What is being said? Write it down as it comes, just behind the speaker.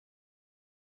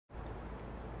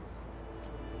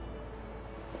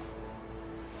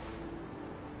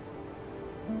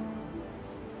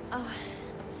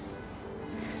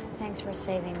Thanks for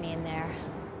saving me in there.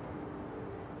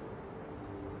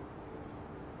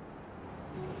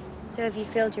 So have you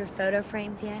filled your photo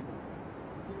frames yet?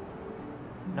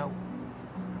 No.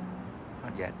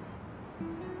 Not yet.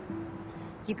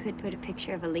 You could put a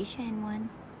picture of Alicia in one.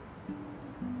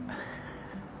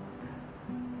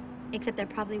 Except there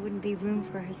probably wouldn't be room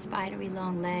for her spidery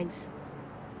long legs.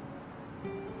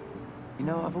 You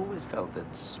know, I've always felt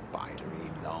that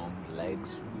spidery long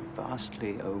legs were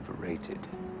vastly overrated.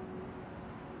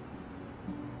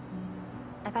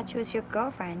 I thought she was your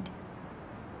girlfriend.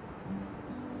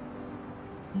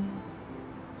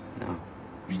 No,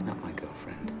 she's not my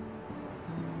girlfriend.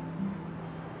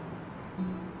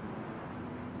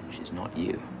 She's not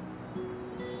you.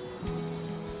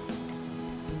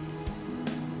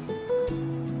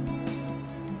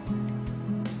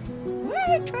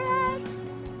 Waitress!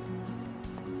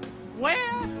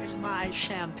 Where is my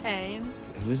champagne?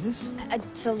 Who is this?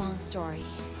 It's a long story.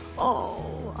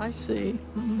 Oh, I see.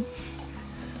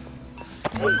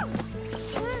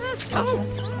 Let's go.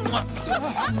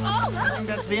 I think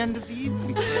that's the end of the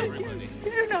evening for everybody.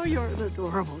 You know you're an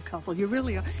adorable couple. You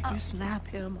really are. You snap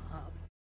him up.